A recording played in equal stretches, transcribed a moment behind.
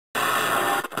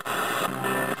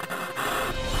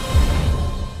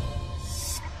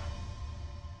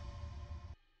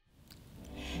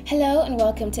Hello and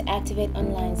welcome to Activate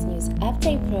Online's news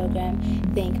update program,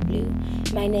 Think Blue.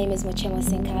 My name is Mochemo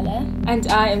Sinkala. And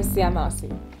I am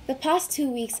Siamasi. The past 2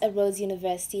 weeks at Rhodes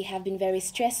University have been very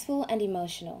stressful and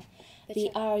emotional. The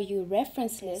RU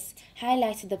reference list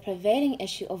highlighted the prevailing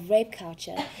issue of rape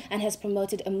culture and has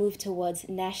promoted a move towards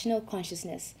national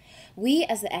consciousness. We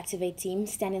as the Activate team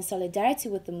stand in solidarity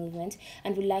with the movement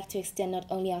and would like to extend not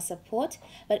only our support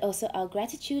but also our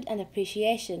gratitude and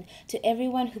appreciation to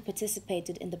everyone who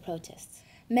participated in the protests.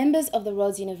 Members of the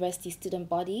Rhodes University student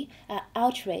body are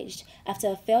outraged after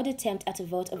a failed attempt at a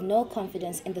vote of no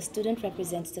confidence in the Student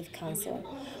Representative Council.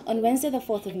 On Wednesday the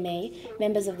 4th of May,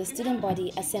 members of the student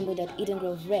body assembled at Eden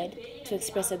Grove Red to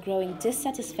express a growing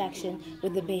dissatisfaction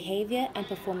with the behavior and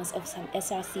performance of some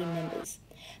SRC members.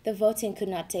 The voting could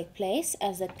not take place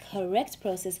as the correct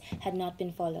process had not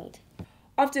been followed.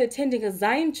 After attending a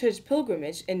Zion Church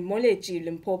pilgrimage in Moleji,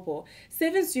 Limpopo,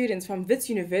 7 students from Wits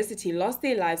University lost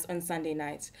their lives on Sunday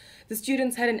night. The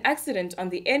students had an accident on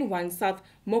the N1 South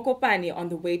Mokopane on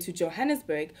the way to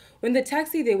Johannesburg when the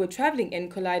taxi they were traveling in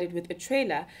collided with a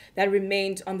trailer that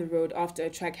remained on the road after a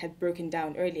truck had broken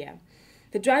down earlier.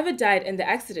 The driver died in the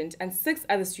accident and 6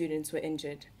 other students were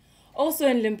injured. Also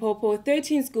in Limpopo,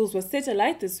 13 schools were set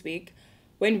alight this week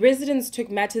when residents took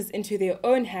matters into their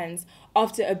own hands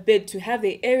after a bid to have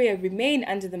their area remain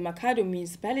under the Makado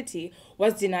municipality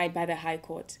was denied by the High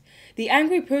Court. The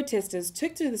angry protesters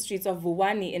took to the streets of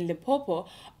Vuwani in Limpopo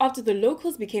after the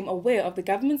locals became aware of the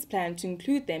government's plan to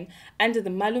include them under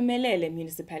the Malumelele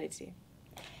municipality.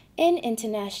 In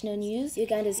international news,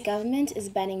 Uganda's government is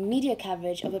banning media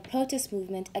coverage of a protest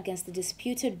movement against the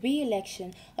disputed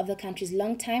re-election of the country's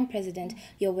longtime president,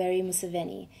 Yoweri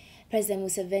Museveni. President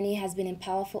Museveni has been in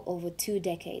power for over 2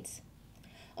 decades.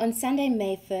 On Sunday,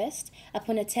 May 1st,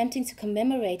 upon attempting to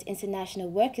commemorate International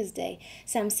Workers' Day,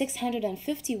 some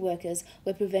 650 workers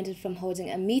were prevented from holding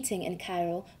a meeting in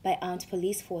Cairo by armed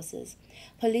police forces.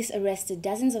 Police arrested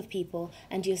dozens of people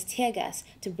and used tear gas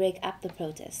to break up the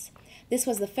protests. This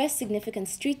was the first significant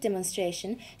street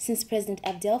demonstration since President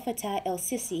Abdel Fattah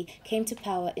el-Sisi came to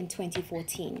power in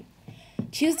 2014.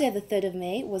 Tuesday, the 3rd of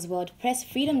May, was World Press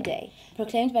Freedom Day,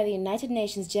 proclaimed by the United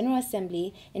Nations General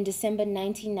Assembly in December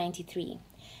 1993.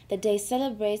 The day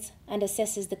celebrates and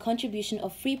assesses the contribution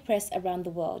of free press around the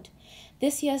world.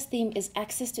 This year's theme is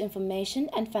access to information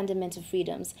and fundamental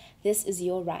freedoms. This is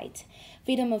your right.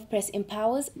 Freedom of press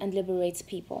empowers and liberates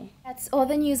people. That's all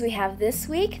the news we have this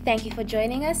week. Thank you for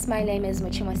joining us. My name is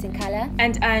Mochemo Sinkala.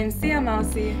 And I'm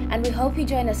Siamasi. And we hope you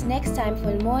join us next time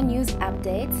for more news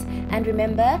updates. And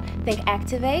remember, think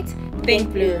Activate,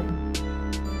 Think Blue.